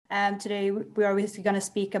Today, we're obviously going to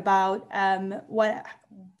speak about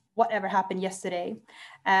whatever happened yesterday.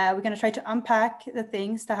 We're going to try to unpack the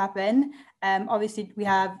things that happened. Obviously, we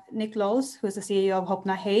have Nick Lowes, who's the CEO of Hope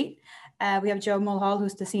Not Hate. We have Joe Mulhall,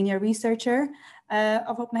 who's the senior researcher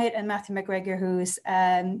of Hope Not Hate, and Matthew McGregor, who's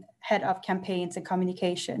head of campaigns and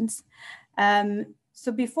communications.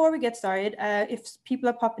 So before we get started, if people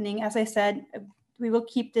are popping in, as I said, we will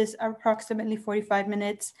keep this approximately 45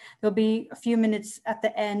 minutes. There'll be a few minutes at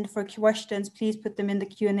the end for questions. Please put them in the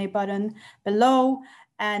Q&A button below,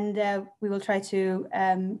 and we will try to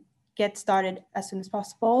get started as soon as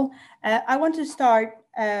possible. I want to start,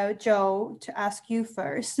 Joe, to ask you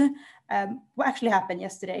first, what actually happened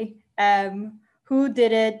yesterday? Who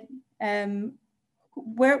did it?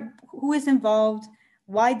 Who is involved?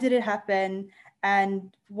 Why did it happen?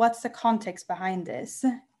 And what's the context behind this?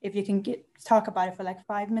 If you can talk about it for like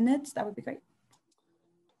 5 minutes, that would be great.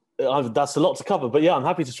 That's a lot to cover, but yeah, I'm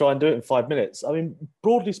happy to try and do it in 5 minutes. I mean,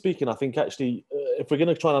 broadly speaking, I think actually, if we're going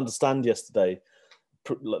to try and understand yesterday,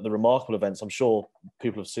 the remarkable events, I'm sure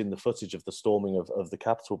people have seen the footage of the storming of the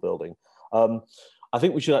Capitol building. I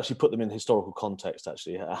think we should actually put them in historical context,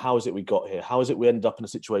 actually. How is it we got here? How is it we ended up in a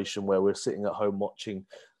situation where we're sitting at home watching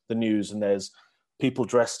the news and there's people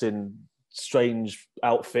dressed in strange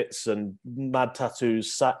outfits and mad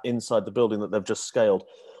tattoos sat inside the building that they've just scaled?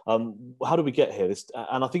 How do we get here?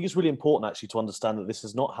 And I think it's really important actually to understand that this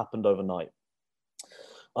has not happened overnight.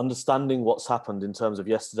 Understanding what's happened in terms of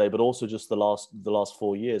yesterday, but also just the last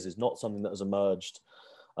 4 years, is not something that has emerged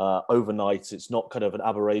overnight. It's not kind of an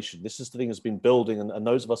aberration. This is the thing that's been building, and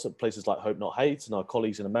those of us at places like Hope Not Hate and our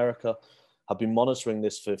colleagues in America have been monitoring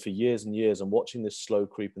this for years and years and watching this slow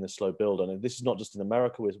creep and this slow build. And this is not just in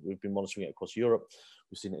America, we've been monitoring it across Europe.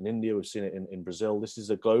 We've seen it in India, we've seen it in Brazil. This is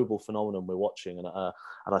a global phenomenon we're watching, and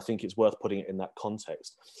I think it's worth putting it in that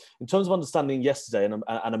context. In terms of understanding yesterday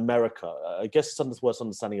and America, I guess it's worth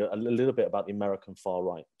understanding a little bit about the American far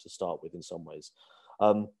right to start with in some ways.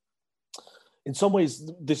 In some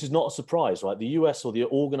ways, this is not a surprise, right? The US, or the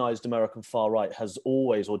organized American far right, has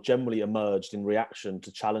always or generally emerged in reaction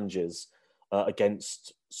to challenges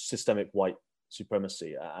against systemic white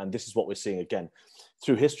supremacy. And this is what we're seeing again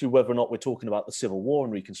through history, whether or not we're talking about the Civil War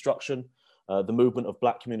and Reconstruction, the movement of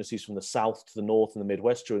Black communities from the South to the North and the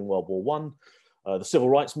Midwest during World War I, the Civil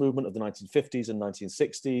Rights Movement of the 1950s and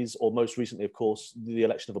 1960s, or most recently, of course, the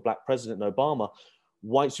election of a Black president, Obama.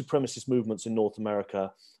 White supremacist movements in North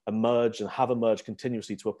America emerge and have emerged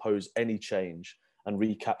continuously to oppose any change and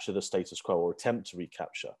recapture the status quo, or attempt to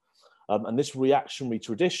recapture. And this reactionary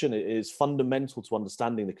tradition is fundamental to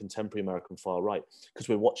understanding the contemporary American far right, because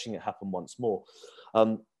we're watching it happen once more.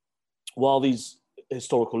 While these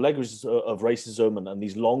historical legacies of racism and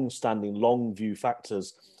these long-standing, long-view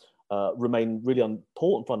factors remain really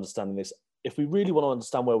important for understanding this, if we really want to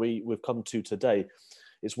understand where we've come to today,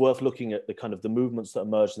 it's worth looking at the movements that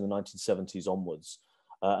emerged in the 1970s onwards.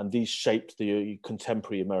 And these shaped the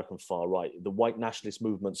contemporary American far right. The white nationalist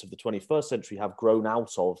movements of the 21st century have grown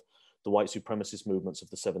out of the white supremacist movements of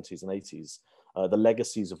the 70s and 80s. The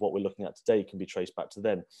legacies of what we're looking at today can be traced back to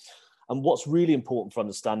then. And what's really important for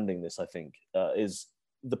understanding this, I think, is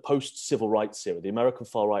the post-civil rights era. The American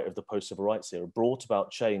far right of the post-civil rights era brought about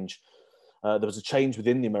change. There was a change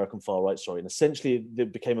within the American far right, and essentially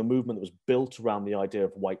it became a movement that was built around the idea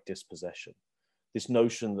of white dispossession. This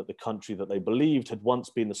notion that the country that they believed had once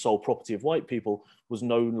been the sole property of white people was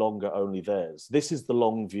no longer only theirs. This is the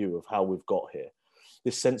long view of how we've got here.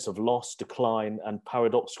 This sense of loss, decline, and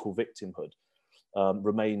paradoxical victimhood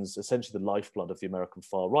remains essentially the lifeblood of the American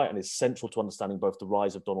far right, and is central to understanding both the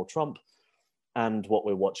rise of Donald Trump and what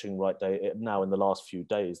we're watching right now in the last few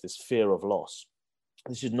days, this fear of loss.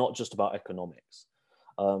 This is not just about economics.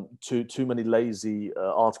 Too many lazy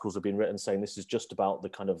articles have been written saying this is just about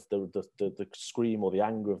the scream or the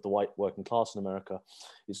anger of the white working class in America.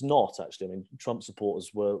 It's not, actually. I mean, Trump supporters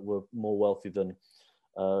were more wealthy than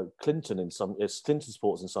Clinton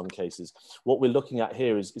supporters in some cases. What we're looking at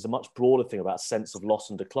here is a much broader thing about a sense of loss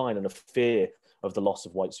and decline and a fear of the loss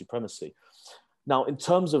of white supremacy. Now, in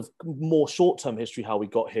terms of more short-term history, how we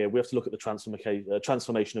got here, we have to look at the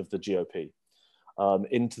transformation of the GOP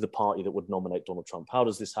into the party that would nominate Donald Trump. How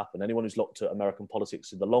does this happen? Anyone who's looked at American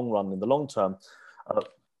politics in the long run, in the long term,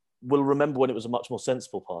 will remember when it was a much more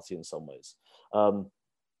sensible party in some ways.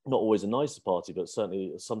 Not always a nicer party, but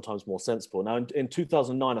certainly sometimes more sensible. Now, in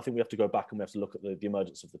 2009, I think we have to go back and we have to look at the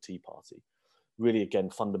emergence of the Tea Party. Really, again,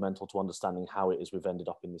 fundamental to understanding how it is we've ended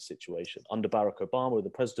up in this situation. Under Barack Obama, the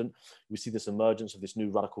president, we see this emergence of this new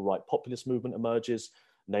radical right populist movement emerges.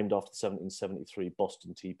 named after the 1773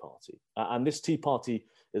 Boston Tea Party. And this Tea Party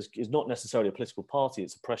is not necessarily a political party,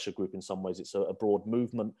 it's a pressure group in some ways. It's a broad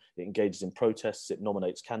movement, it engages in protests, it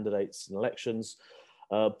nominates candidates in elections.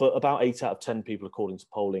 But about 8 out of 10 people, according to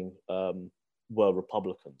polling, were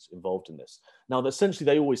Republicans involved in this. Now, essentially,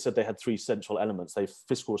 they always said they had 3 central elements. They have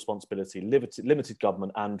fiscal responsibility, limited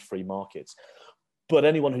government, and free markets. But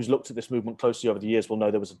anyone who's looked at this movement closely over the years will know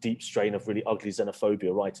there was a deep strain of really ugly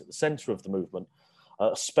xenophobia right at the center of the movement,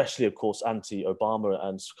 especially, of course, anti-Obama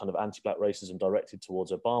and kind of anti-Black racism directed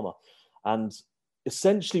towards Obama. And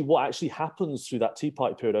essentially what actually happens through that Tea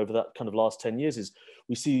Party period over that kind of last 10 years is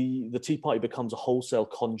we see the Tea Party becomes a wholesale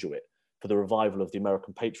conduit for the revival of the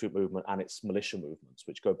American Patriot movement and its militia movements,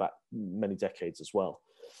 which go back many decades as well.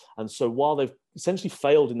 And so while they've essentially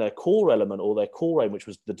failed in their core element or their core aim, which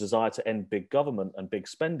was the desire to end big government and big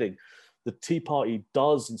spending, the Tea Party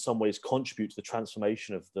does in some ways contribute to the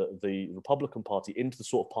transformation of the Republican Party into the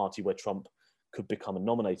sort of party where Trump could become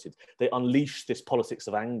nominated. They unleashed this politics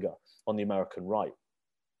of anger on the American right.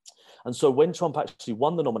 And so when Trump actually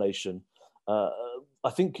won the nomination, I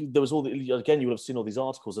think there was again, you will have seen all these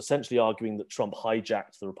articles essentially arguing that Trump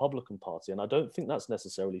hijacked the Republican Party. And I don't think that's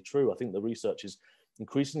necessarily true. I think the research is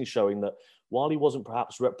increasingly showing that while he wasn't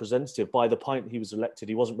perhaps representative, by the point he was elected,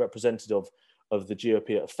 he wasn't representative of the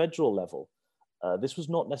GOP at a federal level. This was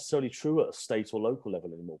not necessarily true at a state or local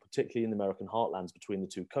level anymore, particularly in the American heartlands between the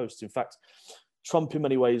two coasts. In fact, Trump in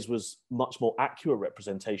many ways was much more accurate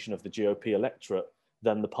representation of the GOP electorate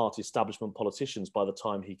than the party establishment politicians by the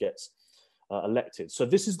time he gets elected. So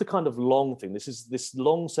this is the kind of long thing. This is this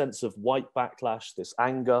long sense of white backlash, this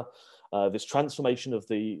anger, this transformation of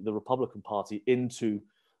the Republican Party into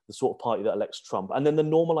the sort of party that elects Trump, and then the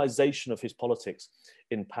normalization of his politics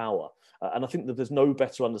in power. And I think that there's no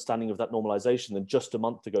better understanding of that normalization than just a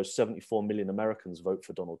month ago, 74 million Americans vote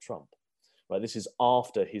for Donald Trump. Right? This is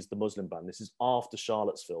after the Muslim ban. This is after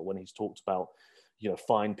Charlottesville, when he's talked about,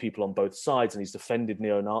 fine people on both sides, and he's defended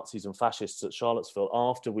neo-Nazis and fascists at Charlottesville,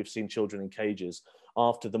 after we've seen children in cages,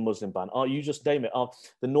 after the Muslim ban. You just name it.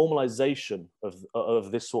 The normalization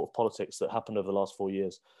of this sort of politics that happened over the last 4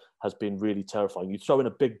 years has been really terrifying. You throw in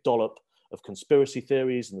a big dollop of conspiracy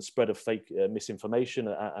theories and the spread of fake misinformation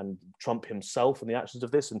and Trump himself and the actions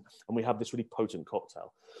of this, and we have this really potent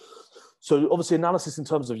cocktail. So obviously analysis in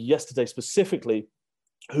terms of yesterday specifically,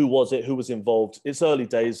 who was it, who was involved? It's early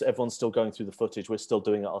days, everyone's still going through the footage, we're still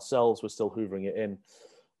doing it ourselves, we're still hoovering it in.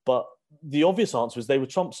 But the obvious answer is they were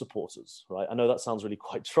Trump supporters, right? I know that sounds really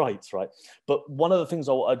quite trite, right? But one of the things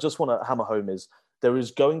I just want to hammer home is there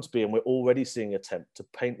is going to be, and we're already seeing an attempt to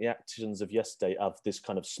paint the actions of yesterday of this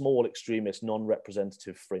kind of small extremist,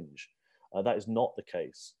 non-representative fringe. That is not the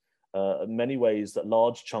case. In many ways, that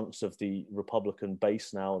large chunks of the Republican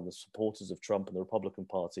base now and the supporters of Trump and the Republican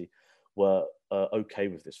Party were okay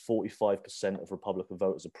with this. 45% of Republican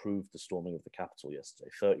voters approved the storming of the Capitol yesterday.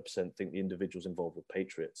 30% think the individuals involved were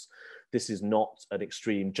patriots. This is not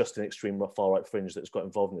just an extreme far-right fringe that's got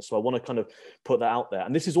involved in this. So I want to kind of put that out there.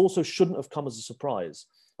 And this is also shouldn't have come as a surprise.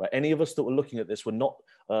 Right? Any of us that were looking at this were not,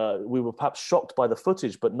 we were perhaps shocked by the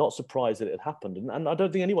footage, but not surprised that it had happened. And I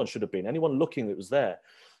don't think anyone should have been. Anyone looking that was there.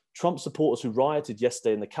 Trump supporters who rioted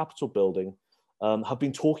yesterday in the Capitol building have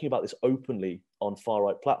been talking about this openly on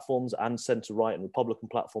far-right platforms and center-right and Republican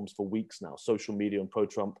platforms for weeks now, social media and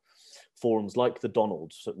pro-Trump forums like the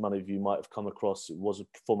Donald, that many of you might have come across. It was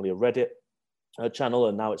formerly a Reddit channel,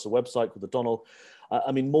 and now it's a website called the Donald.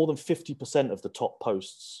 I mean, more than 50% of the top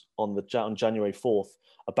posts on January 4th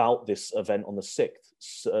about this event on the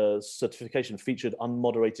 6th certification featured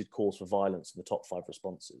unmoderated calls for violence in the top 5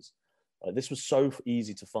 responses. This was so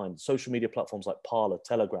easy to find. Social media platforms like Parler,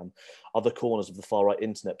 Telegram, other corners of the far-right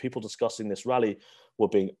internet, people discussing this rally were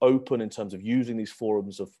being open in terms of using these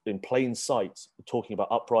forums in plain sight, talking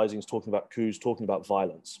about uprisings, talking about coups, talking about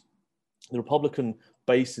violence. The Republican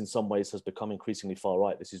base in some ways has become increasingly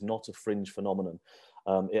far-right. This is not a fringe phenomenon.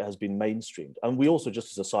 It has been mainstreamed. And we also,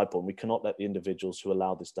 just as a side point, we cannot let the individuals who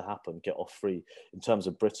allow this to happen get off free. In terms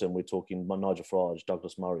of Britain, we're talking Nigel Farage,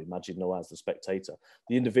 Douglas Murray, Maajid Nawaz, The Spectator.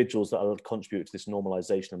 The individuals that have contributed to this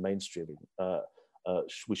normalization and mainstreaming,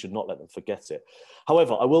 we should not let them forget it.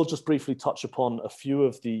 However, I will just briefly touch upon a few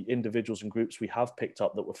of the individuals and groups we have picked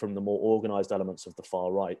up that were from the more organized elements of the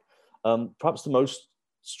far right. Perhaps the most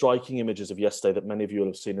striking images of yesterday that many of you will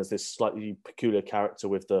have seen is this slightly peculiar character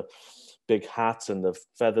with the big hat and the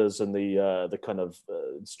feathers and the kind of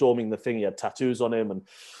storming the thing. He had tattoos on him,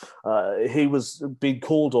 and he was being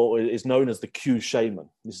called, or is known as, the Q shaman.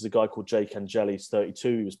 This is a guy called Jake Angeli. He's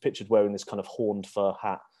 32. He was pictured wearing this kind of horned fur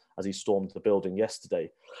hat as he stormed the building yesterday.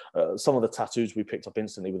 Some of the tattoos we picked up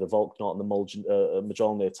instantly with the Volknot and the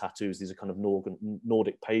Mjolnir tattoos. These are kind of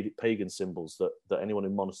Nordic pagan symbols that anyone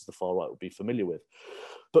who monitors the far right will be familiar with.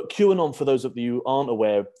 But QAnon, for those of you who aren't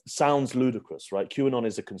aware, sounds ludicrous, right? QAnon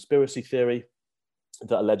is a conspiracy theory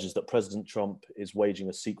that alleges that President Trump is waging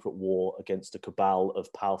a secret war against a cabal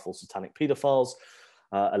of powerful satanic pedophiles,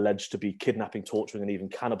 alleged to be kidnapping, torturing, and even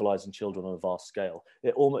cannibalizing children on a vast scale.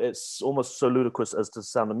 It's almost so ludicrous as to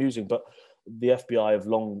sound amusing, but the FBI have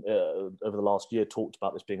long, over the last year, talked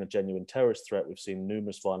about this being a genuine terrorist threat. We've seen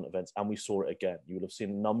numerous violent events, and we saw it again. You will have seen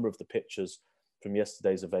a number of the pictures from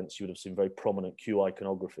yesterday's events. You would have seen very prominent Q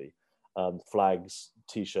iconography, flags,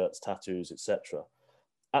 T-shirts, tattoos, etc.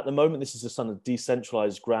 At the moment, this is a sort of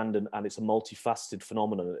decentralized, grand, and it's a multifaceted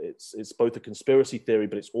phenomenon. It's both a conspiracy theory,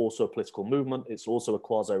 but it's also a political movement. It's also a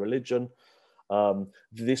quasi-religion.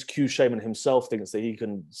 This Q shaman himself thinks that he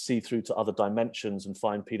can see through to other dimensions and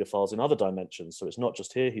find pedophiles in other dimensions. So it's not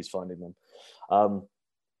just here he's finding them.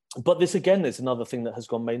 But this, again, is another thing that has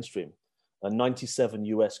gone mainstream. 97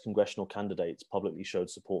 US congressional candidates publicly showed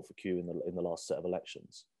support for Q in the last set of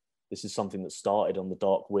elections. This is something that started on the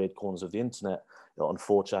dark, weird corners of the internet, on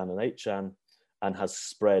 4chan and 8chan, and has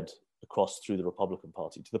spread across through the Republican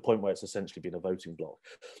Party to the point where it's essentially been a voting bloc.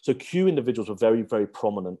 So Q individuals were very, very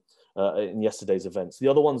prominent in yesterday's events. The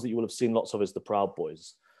other ones that you will have seen lots of is the Proud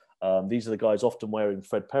Boys. These are the guys often wearing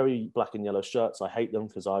Fred Perry black and yellow shirts. I hate them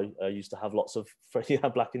because I used to have lots of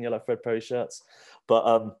black and yellow Fred Perry shirts.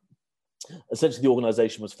 But essentially, the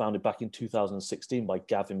organization was founded back in 2016 by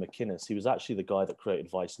Gavin McInnes. He was actually the guy that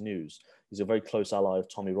created Vice News. He's a very close ally of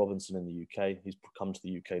Tommy Robinson in the UK. He's come to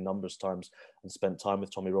the UK numerous times and spent time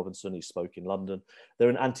with Tommy Robinson. He spoke in London. They're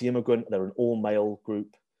an anti-immigrant. They're an all-male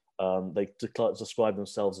group. They describe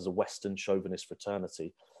themselves as a Western chauvinist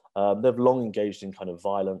fraternity. They've long engaged in kind of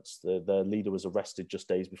violence. Their leader was arrested just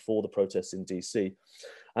days before the protests in DC.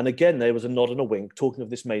 And again, there was a nod and a wink talking of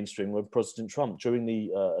this mainstream with President Trump. During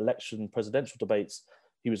the election presidential debates,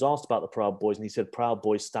 he was asked about the Proud Boys, and he said, "Proud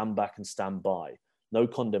Boys, stand back and stand by. No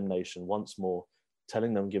condemnation," once more,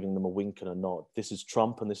 telling them, giving them a wink and a nod. This is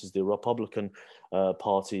Trump, and this is the Republican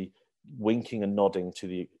Party winking and nodding to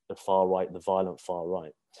the far right, the violent far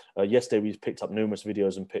right. Yesterday, we picked up numerous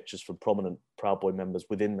videos and pictures from prominent Proud Boy members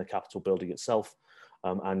within the Capitol building itself.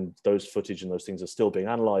 And those footage and those things are still being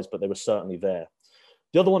analysed, but they were certainly there.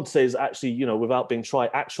 The other one to say is actually, you know, without being trite,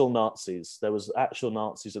 actual Nazis. There was actual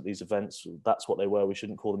Nazis at these events. That's what they were. We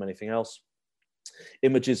shouldn't call them anything else.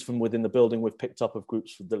 Images from within the building we've picked up of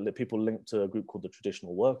groups, the people linked to a group called the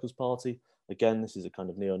Traditional Workers' Party. Again, this is a kind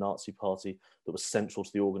of neo-Nazi party that was central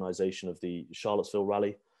to the organisation of the Charlottesville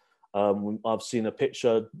rally. I've seen a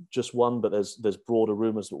picture, just one, but there's broader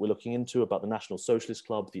rumours that we're looking into about the National Socialist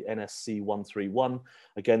Club, the NSC 131.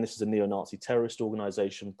 Again, this is a neo-Nazi terrorist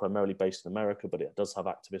organisation, primarily based in America, but it does have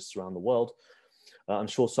activists around the world. I'm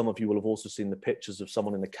sure some of you will have also seen the pictures of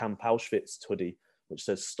someone in the Camp Auschwitz hoodie, which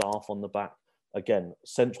says staff on the back. Again,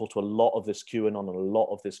 central to a lot of this QAnon and a lot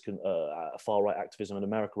of this far-right activism in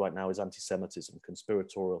America right now is anti-Semitism,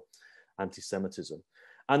 conspiratorial anti-Semitism.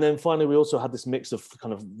 And then finally, we also had this mix of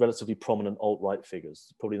kind of relatively prominent alt-right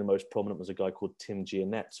figures. Probably the most prominent was a guy called Tim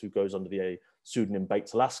Giannett, who goes under the pseudonym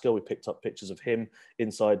Baked Alaska. We picked up pictures of him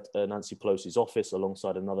inside Nancy Pelosi's office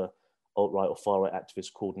alongside another alt-right or far-right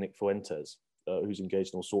activist called Nick Fuentes, who's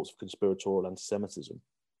engaged in all sorts of conspiratorial anti-Semitism.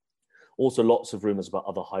 Also, lots of rumors about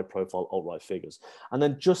other high-profile alt-right figures. And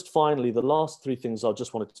then just finally, the last three things I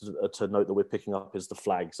just wanted to note that we're picking up is the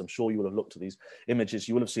flags. I'm sure you will have looked at these images.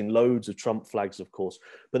 You will have seen loads of Trump flags, of course.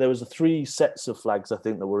 But there was three sets of flags, I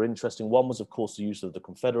think, that were interesting. One was, of course, the use of the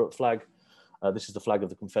Confederate flag. This is the flag of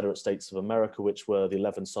the Confederate States of America, which were the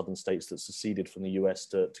 11 southern states that seceded from the US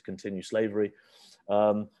to continue slavery.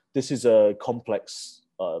 This is a complex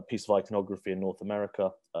piece of iconography in North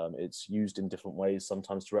America. It's used in different ways,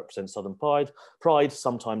 sometimes to represent Southern pride,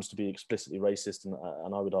 sometimes to be explicitly racist,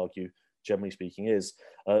 and I would argue, generally speaking, is.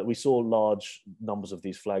 We saw large numbers of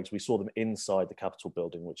these flags. We saw them inside the Capitol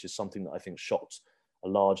building, which is something that I think shocked a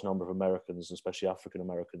large number of Americans, especially African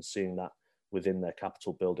Americans. Seeing that within their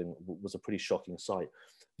Capitol building was a pretty shocking sight.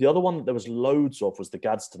 The other one that there was loads of was the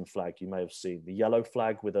Gadsden flag, you may have seen. The yellow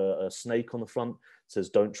flag with a snake on the front. It says,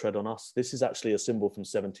 "Don't tread on us." This is actually a symbol from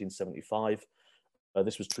 1775.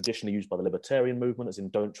 This was traditionally used by the libertarian movement, as in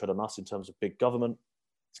don't tread on us in terms of big government.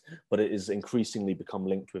 But it is increasingly become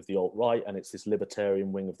linked with the alt-right, and it's this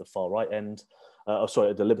libertarian wing of the far right end.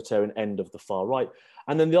 The libertarian end of the far right.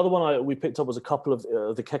 And then the other one we picked up was a couple of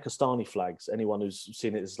the Kekistani flags. Anyone who's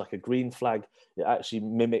seen it is like a green flag. It actually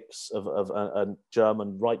mimics of a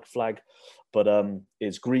German Reich flag, but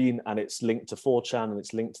it's green and it's linked to 4chan and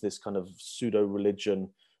it's linked to this kind of pseudo-religion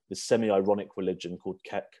this semi-ironic religion called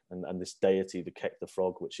Kek, and this deity, the Kek the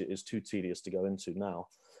frog, which is too tedious to go into now.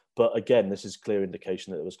 But again, this is clear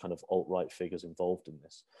indication that there was kind of alt-right figures involved in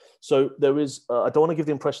this. So there is, I don't want to give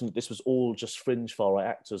the impression that this was all just fringe far-right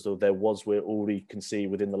actors, though there was, we already can see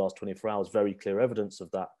within the last 24 hours, very clear evidence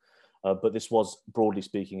of that. But this was, broadly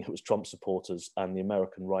speaking, it was Trump supporters and the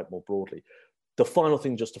American right more broadly. The final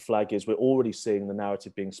thing just to flag is we're already seeing the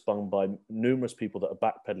narrative being spun by numerous people that are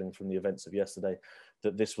backpedaling from the events of yesterday,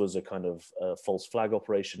 that this was a kind of false flag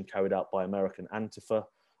operation carried out by American Antifa.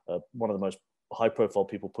 One of the most high-profile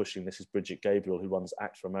people pushing this is Bridget Gabriel, who runs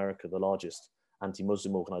Act for America, the largest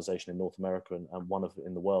anti-Muslim organization in North America and one of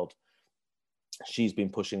in the world. She's been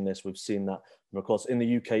pushing this. We've seen that. And of course, in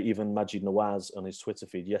the UK, even Majid Nawaz on his Twitter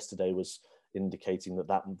feed yesterday was indicating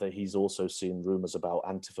that he's also seen rumors about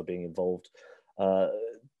Antifa being involved.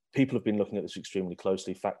 People have been looking at this extremely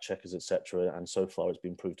closely, fact checkers, etc. And so far it's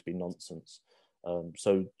been proved to be nonsense.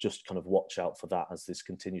 So just kind of watch out for that as this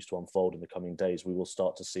continues to unfold in the coming days. We will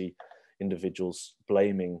start to see individuals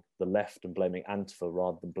blaming the left and blaming Antifa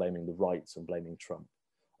rather than blaming the right and blaming Trump.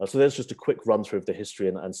 So there's just a quick run through of the history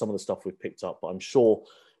and some of the stuff we've picked up, but I'm sure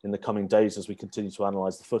in the coming days as we continue to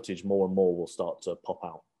analyse the footage, more and more will start to pop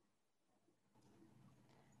out.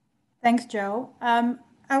 Thanks, Joe.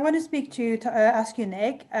 I want to speak to ask you,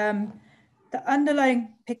 Nick, the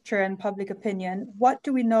underlying picture and public opinion. What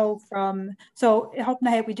do we know from, so at Hope Na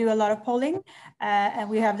Hape, we do a lot of polling and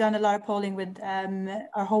we have done a lot of polling with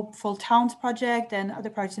our Hopeful Towns project and other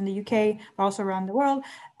projects in the UK, but also around the world.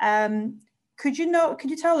 Could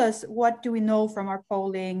you tell us what do we know from our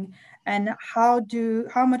polling and how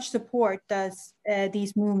much support does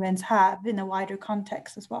these movements have in a wider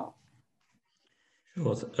context as well?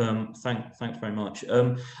 Sure. Thanks very much.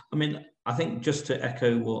 I mean, I think just to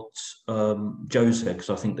echo what Joe said,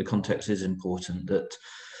 because I think the context is important, that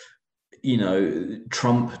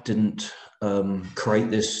Trump didn't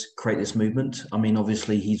create this movement. I mean,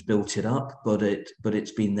 obviously he's built it up, but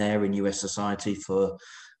it's been there in US society for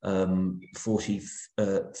 40,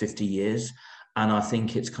 50 years. And I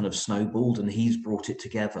think it's kind of snowballed and he's brought it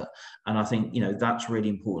together. And I think, that's really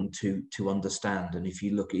important to understand. And if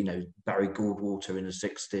you look at, Barry Goldwater in the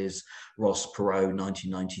 60s, Ross Perot,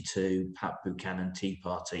 1992, Pat Buchanan, Tea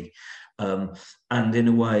Party. And in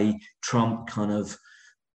a way, Trump kind of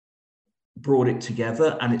brought it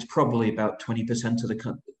together, and it's probably about 20%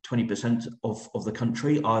 of the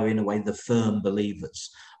country are in a way the firm believers.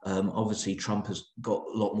 Obviously, Trump has got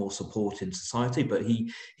a lot more support in society, but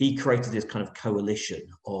he created this kind of coalition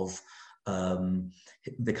of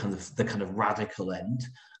the kind of radical end,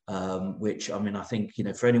 which, I mean, I think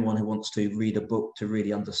for anyone who wants to read a book to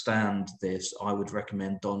really understand this, I would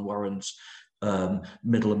recommend Don Warren's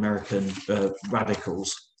Middle American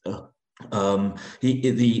Radicals.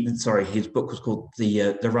 His book was called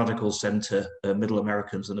The Radical Center, Middle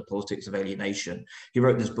Americans and the Politics of Alienation. He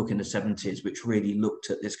wrote this book in the 70s, which really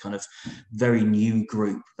looked at this kind of very new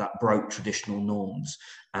group that broke traditional norms.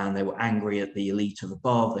 And they were angry at the elite of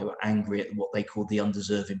above. They were angry at what they called the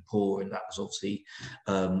undeserving poor. And that was obviously,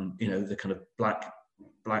 the kind of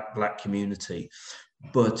black community.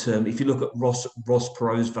 But if you look at Ross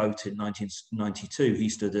Perot's vote in 1992, he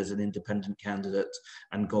stood as an independent candidate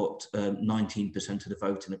and got 19% of the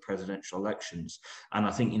vote in the presidential elections. And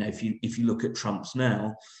I think, if you look at Trump's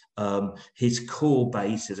now, his core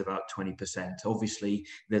base is about 20%. Obviously,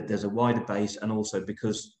 there's a wider base, and also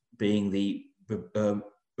because being the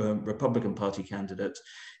Republican Party candidate,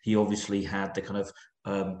 he obviously had the kind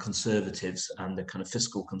of conservatives and the kind of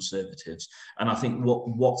fiscal conservatives. And I think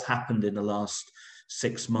what's happened in the last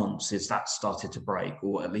 6 months is that started to break,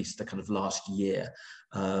 or at least the kind of last year.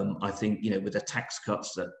 I think, with the tax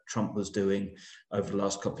cuts that Trump was doing over the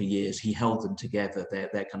last couple of years, he held them together, their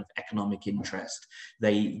kind of economic interest.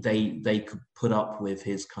 They could put up with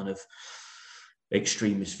his kind of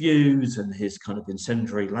extremist views and his kind of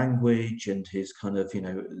incendiary language and his kind of,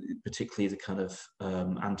 particularly the kind of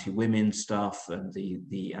anti-women stuff and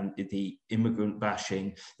the immigrant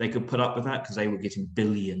bashing. They could put up with that because they were getting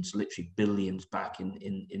billions, literally billions back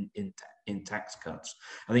in tax cuts.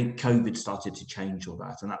 I think COVID started to change all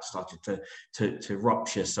that, and that started to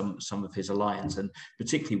rupture some of his alliance, and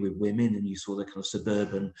particularly with women. And you saw the kind of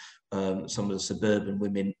some of the suburban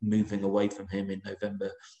women moving away from him in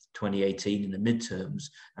November 2018 in the midterms,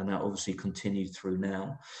 and that obviously continued through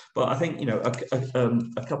now. But I think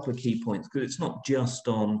a couple of key points, because it's not just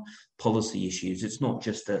on policy issues. It's not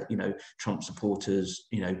just that Trump supporters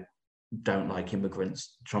don't like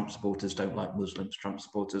immigrants. Trump supporters don't like Muslims. Trump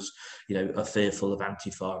supporters are fearful of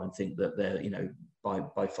Antifa and think that they're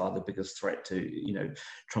by far the biggest threat to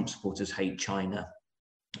Trump supporters hate China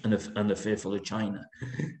and are fearful of China.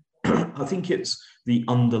 I think it's the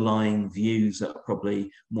underlying views that are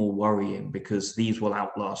probably more worrying, because these will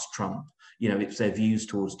outlast Trump. You know, it's their views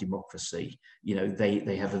towards democracy. You know,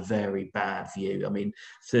 they have a very bad view. I mean,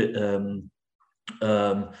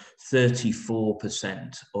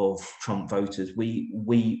 34% of Trump voters.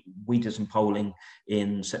 We did some polling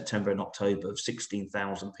in September and October of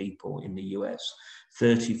 16,000 people in the US.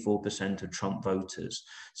 34% of Trump voters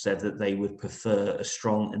said that they would prefer a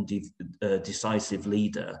strong and decisive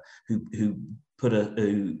leader who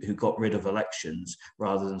got rid of elections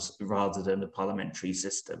rather than a parliamentary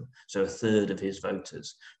system. So a third of his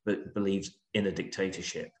voters believes in a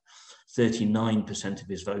dictatorship. 39% of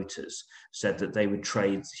his voters said that they would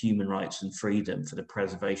trade human rights and freedom for the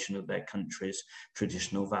preservation of their country's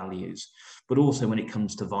traditional values. But also when it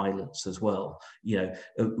comes to violence as well, you know,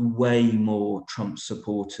 way more Trump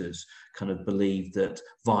supporters kind of believe that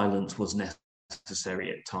violence was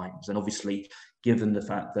necessary at times. And obviously, given the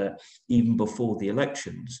fact that even before the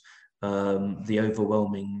elections, the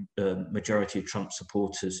overwhelming majority of Trump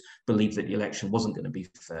supporters believed that the election wasn't going to be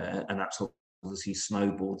fair, and that's obviously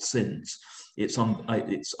snowballed since. It's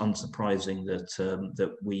unsurprising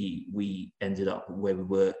that we ended up where we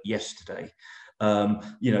were yesterday.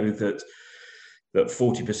 You know, that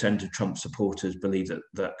 40% of Trump supporters believe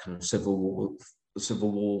that kind of civil war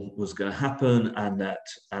was going to happen, and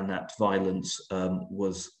that violence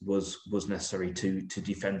was necessary to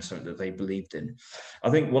defend something that they believed in.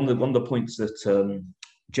 I think one of the points that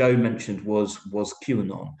Joe mentioned was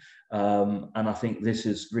QAnon. And I think this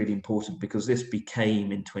is really important, because this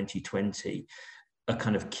became in 2020 a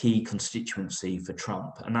kind of key constituency for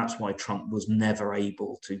Trump, and that's why Trump was never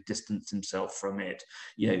able to distance himself from it.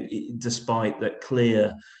 You know, despite that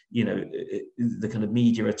clear, you know, the kind of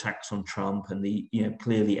media attacks on Trump and the, you know,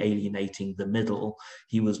 clearly alienating the middle,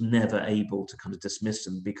 he was never able to kind of dismiss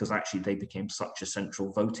them, because actually they became such a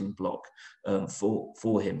central voting bloc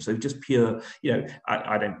for him. So just pure, you know,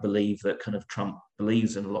 I don't believe that kind of Trump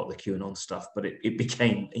believes in a lot of the QAnon stuff, but it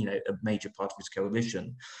became, you know, a major part of his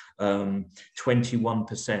coalition.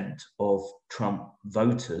 21% of Trump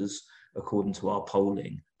voters, according to our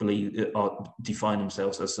polling, define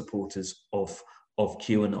themselves as supporters of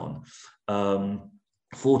QAnon.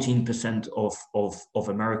 14% of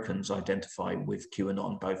Americans identify with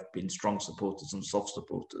QAnon, both being strong supporters and soft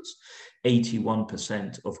supporters.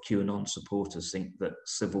 81% of QAnon supporters think that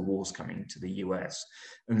civil war is coming to the US,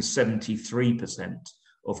 and 73%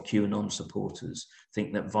 of QAnon supporters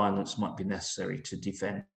think that violence might be necessary to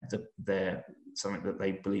defend something that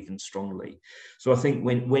they believe in strongly. So I think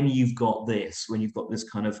when you've got this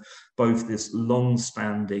kind of both this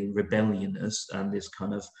long-standing rebellioususness and this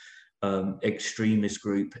kind of extremist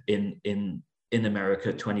group in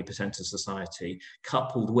America, 20% of society,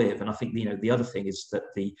 coupled with, and I think, you know, the other thing is that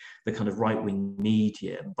the kind of right-wing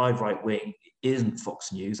media, by right-wing isn't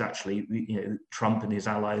Fox News. Actually, you know, Trump and his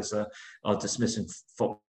allies are dismissing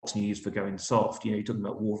Fox News for going soft. You know, you're talking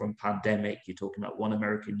about War on Pandemic, you're talking about One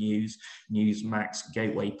American News, Newsmax,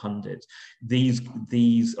 Gateway Pundit. These,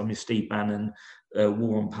 I mean, Steve Bannon,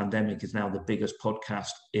 War on Pandemic is now the biggest podcast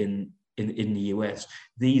in the US.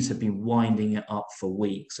 These have been winding it up for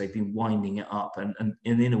weeks. They've been winding it up, and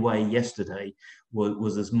in a way, yesterday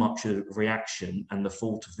was as much a reaction and the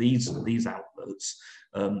fault of these outlets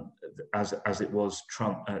as it was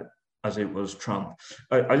Trump. I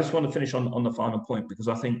just want to finish on the final point, because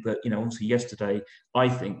I think that, you know, obviously yesterday, I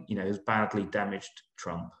think, you know, has badly damaged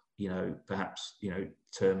Trump. You know, perhaps, you know,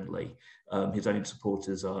 terminally. His own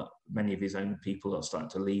supporters many of his own people are starting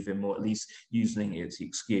to leave him, or at least using it as the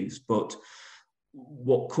excuse. But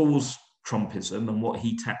what caused Trumpism and what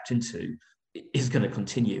he tapped into is going to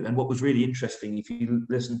continue. And what was really interesting, if you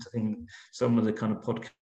listen to some of the kind of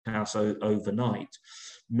podcasts overnight,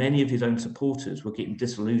 many of his own supporters were getting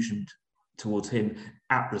disillusioned towards him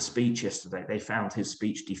at the speech yesterday. They found his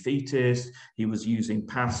speech defeatist. He was using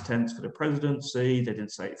past tense for the presidency. They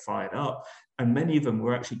didn't say it fired up. And many of them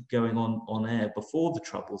were actually going on air before the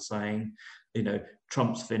trouble saying, you know,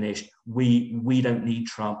 Trump's finished. We don't need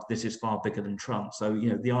Trump. This is far bigger than Trump. So, you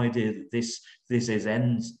know, the idea that this is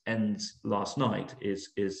ends last night is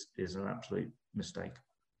an absolute mistake.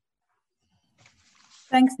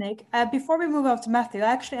 Thanks, Nick. Before we move on to Matthew,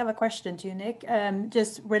 I actually have a question to you, Nick,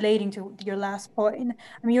 just relating to your last point.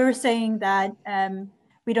 I mean, you were saying that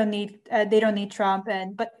they don't need Trump,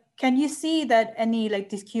 but can you see that any, like,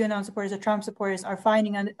 these QAnon supporters or Trump supporters are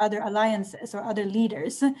finding other alliances or other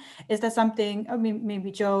leaders? Is that something? I mean,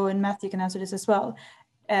 maybe Joe and Matthew can answer this as well.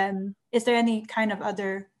 Is there any kind of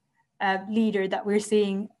other leader that we're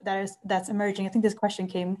seeing that's emerging? I think this question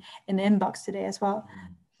came in the inbox today as well.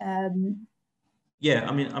 Yeah,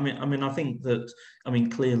 I mean, I think that,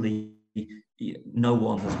 clearly no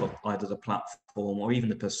one has got either the platform or even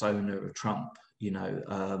the persona of Trump, you know,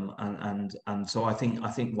 and so I think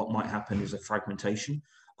what might happen is a fragmentation,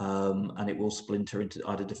 and it will splinter into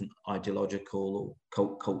either different ideological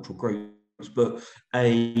or cultural groups. But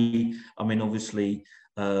I mean, obviously,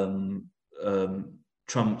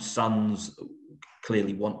 Trump's sons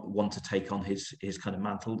clearly want to take on his kind of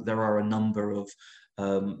mantle. There are a number of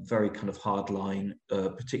very kind of hardline,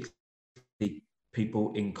 particularly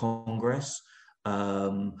people in Congress,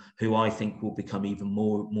 who I think will become even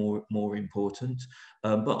more important.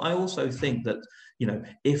 But I also think that, you know,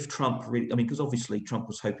 if Trump really, I mean, because obviously Trump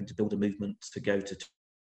was hoping to build a movement to go to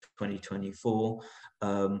 2024.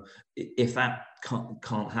 If that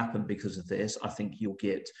can't happen because of this, I think you'll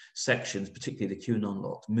get sections, particularly the QAnon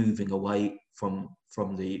lot, moving away from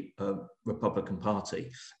the Republican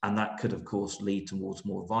Party, and that could, of course, lead towards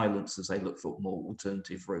more violence as they look for more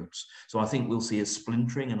alternative routes. So I think we'll see a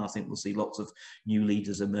splintering, and I think we'll see lots of new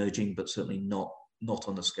leaders emerging, but certainly not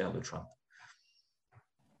on the scale of Trump.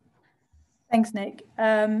 Thanks, Nick.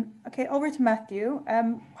 Okay, over to Matthew.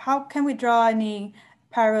 How can we draw any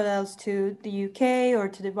parallels to the UK or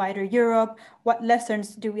to the wider Europe? What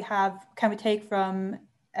lessons do we have, can we take from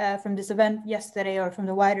this event yesterday or from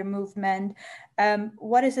the wider movement?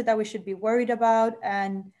 What is it that we should be worried about?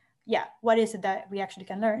 And yeah, what is it that we actually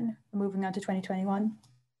can learn moving on to 2021?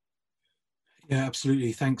 Yeah,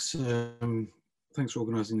 absolutely. Thanks. Thanks for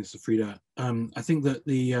organising this, Frida. I think that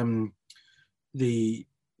the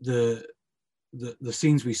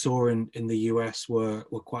scenes we saw in the US were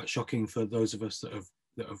quite shocking for those of us that have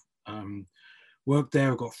worked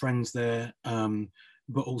there, got friends there,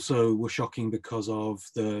 but also were shocking because of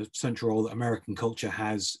the central role that American culture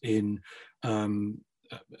has in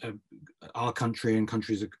our country and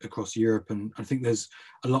countries across Europe. And I think there's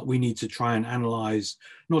a lot we need to try and analyse,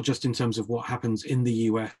 not just in terms of what happens in the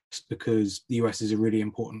US, because the US is a really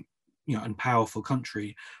important, you know, and powerful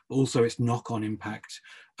country, but also its knock-on impact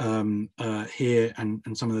here, and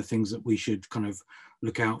some of the things that we should kind of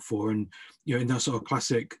look out for. And, you know, in that sort of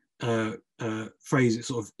classic phrase, it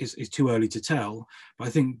sort of is too early to tell. But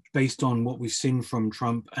I think based on what we've seen from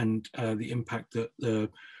Trump and the impact that the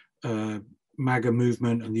MAGA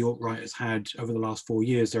movement and the alt-right has had over the last 4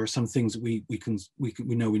 years, there are some things that we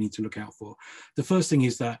know we need to look out for. The first thing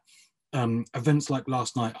is that events like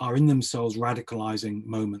last night are in themselves radicalizing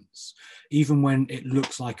moments, even when it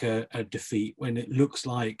looks like a defeat, when it looks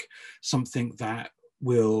like something that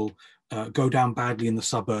will go down badly in the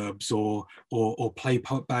suburbs or play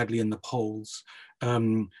badly in the polls.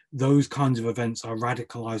 Those kinds of events are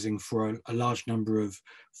radicalizing for a large number of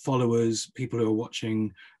followers, people who are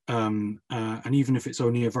watching, and even if it's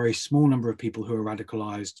only a very small number of people who are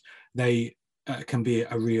radicalized, they can be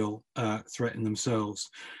a real threat in themselves.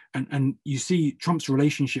 And you see Trump's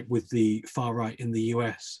relationship with the far right in the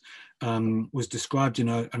US was described in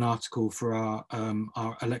an article for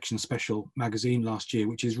our election special magazine last year,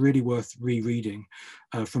 which is really worth rereading,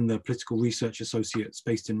 from the Political Research Associates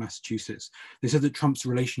based in Massachusetts. They said that Trump's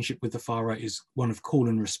relationship with the far right is one of call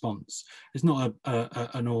and response. It's not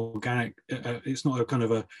an organic, it's not a kind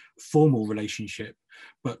of a formal relationship,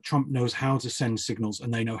 but Trump knows how to send signals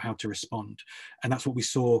and they know how to respond. And that's what we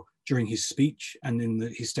saw during his speech and in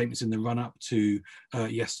his statements in the run-up to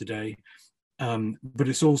yesterday. But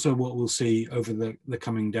it's also what we'll see over the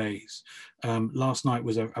coming days. Last night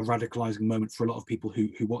was a radicalizing moment for a lot of people who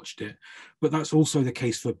watched it, but that's also the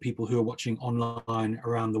case for people who are watching online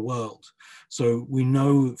around the world. So we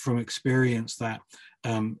know from experience that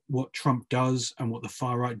what Trump does and what the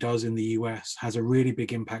far right does in the US has a really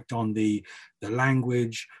big impact on the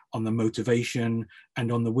language, on the motivation,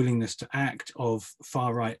 and on the willingness to act of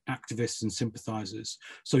far right activists and sympathizers.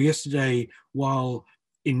 So yesterday, while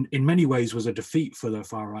in many ways was a defeat for the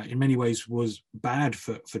far right, in many ways was bad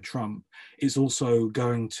for Trump, it's also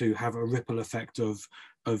going to have a ripple effect of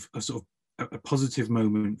a sort of a positive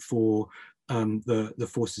moment for the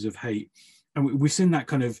forces of hate. And we've seen that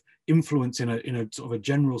kind of influence in a sort of a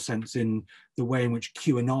general sense in the way in which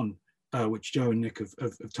QAnon, which Joe and Nick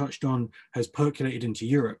have touched on, has percolated into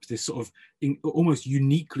Europe. This sort of almost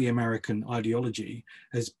uniquely American ideology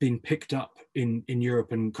has been picked up in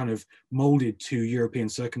Europe and kind of molded to European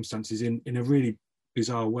circumstances in a really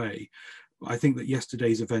bizarre way. I think that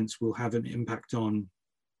yesterday's events will have an impact on,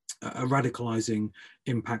 a radicalizing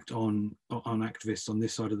impact on activists on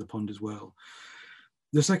this side of the pond as well.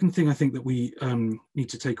 The second thing I think that we need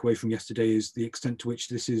to take away from yesterday is the extent to which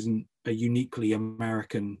this isn't a uniquely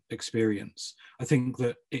American experience. I think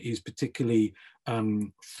that it is particularly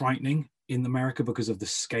frightening in America because of the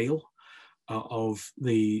scale of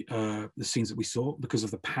the scenes that we saw, because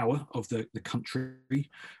of the power of the country,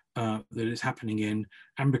 that it's happening in,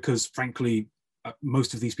 and because, frankly,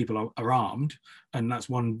 most of these people are armed. And that's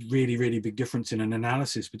one really, really big difference in an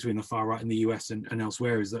analysis between the far right in the US and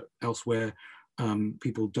elsewhere, is that elsewhere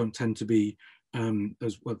people don't tend to be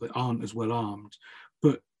as well, they aren't as well armed.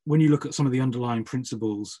 But when you look at some of the underlying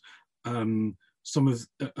principles, some of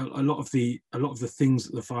a lot of the things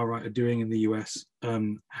that the far right are doing in the US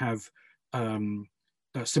have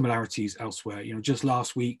similarities elsewhere. You know, just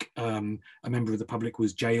last week, a member of the public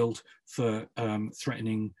was jailed for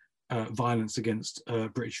threatening violence against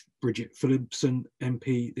Bridget Phillipson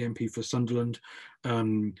MP, the MP for Sunderland.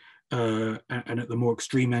 And at the more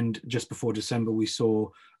extreme end, just before December, we saw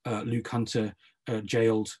Luke Hunter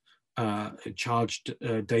jailed, charged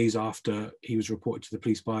days after he was reported to the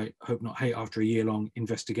police by Hope Not Hate after a year-long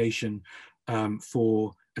investigation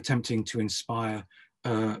for attempting to inspire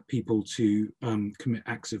people to commit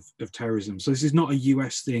acts of terrorism. So this is not a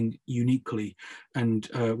US thing uniquely. And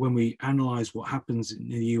when we analyze what happens in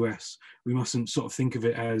the US, we mustn't sort of think of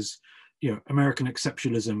it as, you know, American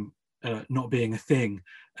exceptionalism not being a thing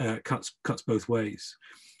cuts both ways.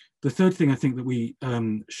 The third thing I think that we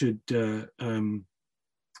should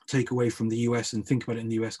take away from the US and think about it in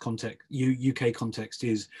the US context, UK context,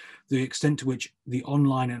 is the extent to which the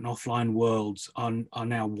online and offline worlds are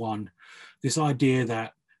now one. This idea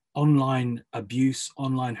that online abuse,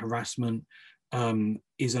 online harassment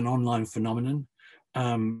is an online phenomenon.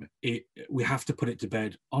 We have to put it to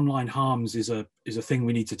bed. Online harms is a thing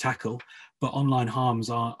we need to tackle, but online harms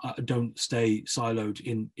don't stay siloed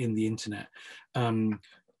in the internet.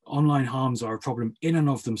 Online harms are a problem in and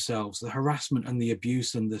of themselves. The harassment and the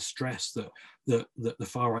abuse and the stress that the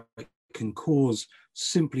far right can cause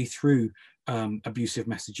simply through abusive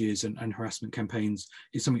messages and harassment campaigns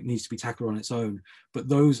is something that needs to be tackled on its own. But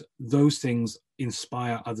those things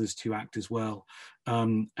inspire others to act as well.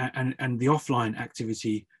 And the offline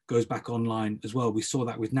activity goes back online as well. We saw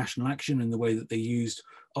that with National Action and the way that they used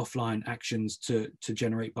offline actions to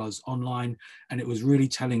generate buzz online. And it was really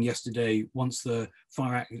telling yesterday, once the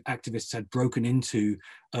far activists had broken into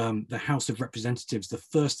the House of Representatives, the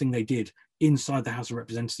first thing they did inside the House of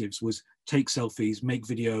Representatives was take selfies, make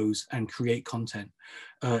videos, and create content.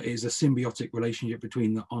 It is a symbiotic relationship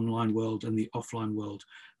between the online world and the offline world.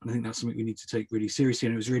 And I think that's something we need to take really seriously.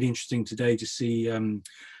 And it was really interesting today to see,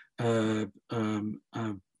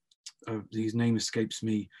 his name escapes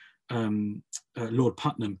me, Lord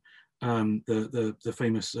Putnam, the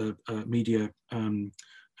famous media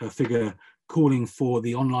figure, calling for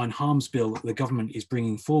the online harms bill that the government is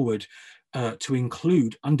bringing forward to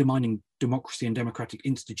include undermining democracy and democratic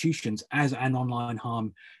institutions as an online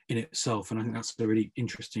harm in itself. And I think that's a really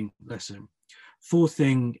interesting lesson. Fourth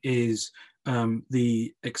thing is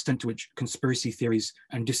the extent to which conspiracy theories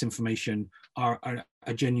and disinformation are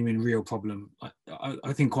a genuine, real problem.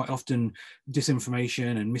 I think quite often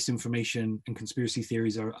disinformation and misinformation and conspiracy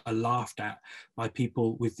theories are laughed at by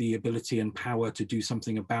people with the ability and power to do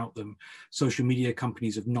something about them. Social media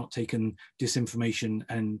companies have not taken disinformation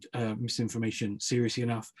and misinformation seriously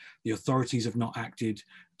enough. The authorities have not acted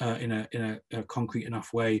in a concrete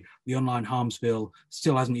enough way. The online harms bill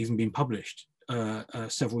still hasn't even been published.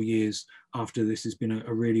 Several years after this has been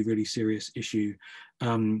a really, really serious issue.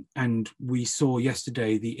 And we saw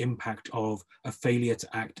yesterday the impact of a failure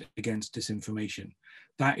to act against disinformation.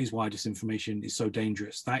 That is why disinformation is so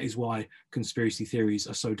dangerous. That is why conspiracy theories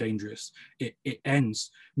are so dangerous. It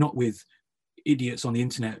ends not with idiots on the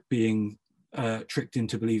internet being tricked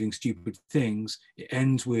into believing stupid things. It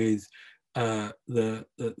ends with the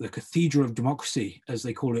cathedral of democracy, as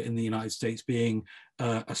they call it in the United States, being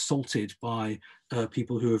assaulted by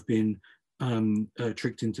people who have been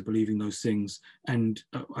tricked into believing those things. And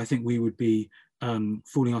I think we would be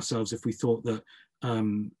fooling ourselves if we thought that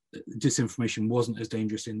disinformation wasn't as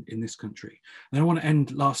dangerous in this country. And I want to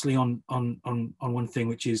end lastly on one thing,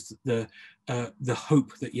 which is the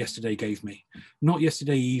hope that yesterday gave me. Not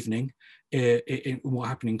yesterday evening in what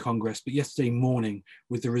happened in Congress, but yesterday morning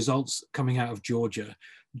with the results coming out of Georgia.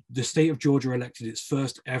 The state of Georgia elected its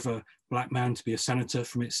first ever black man to be a senator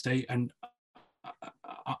from its state, and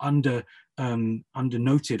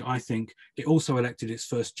undernoted, I think, it also elected its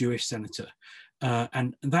first Jewish senator.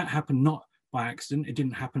 And that happened not by accident. It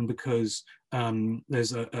didn't happen because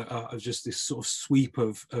there's just this sort of sweep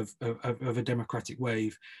of a democratic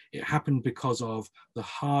wave. It happened because of the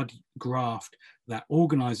hard graft that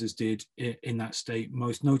organizers did in that state,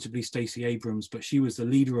 most notably Stacey Abrams, but she was the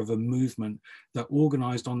leader of a movement that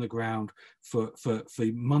organized on the ground for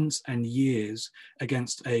months and years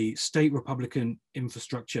against a state Republican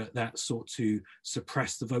infrastructure that sought to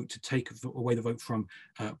suppress the vote, to take away the vote from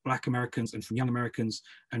Black Americans and from young Americans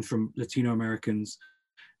and from Latino Americans.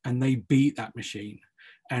 and they beat that machine.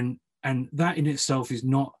 And that in itself is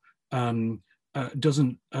not,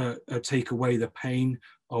 doesn't take away the pain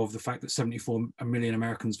of the fact that 74 million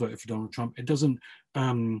Americans voted for Donald Trump. It doesn't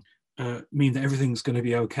mean that everything's going to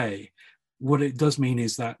be okay. What it does mean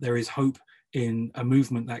is that there is hope in a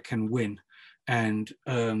movement that can win. And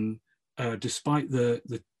despite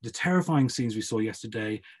the terrifying scenes we saw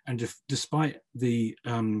yesterday, and despite the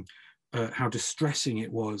how distressing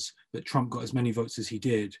it was that Trump got as many votes as he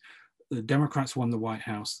did, the Democrats won the White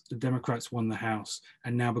House, the Democrats won the House,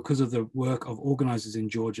 and now because of the work of organizers in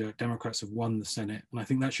Georgia, Democrats have won the Senate. And I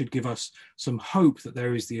think that should give us some hope that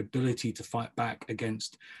there is the ability to fight back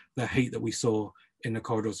against the hate that we saw in the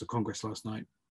corridors of Congress last night.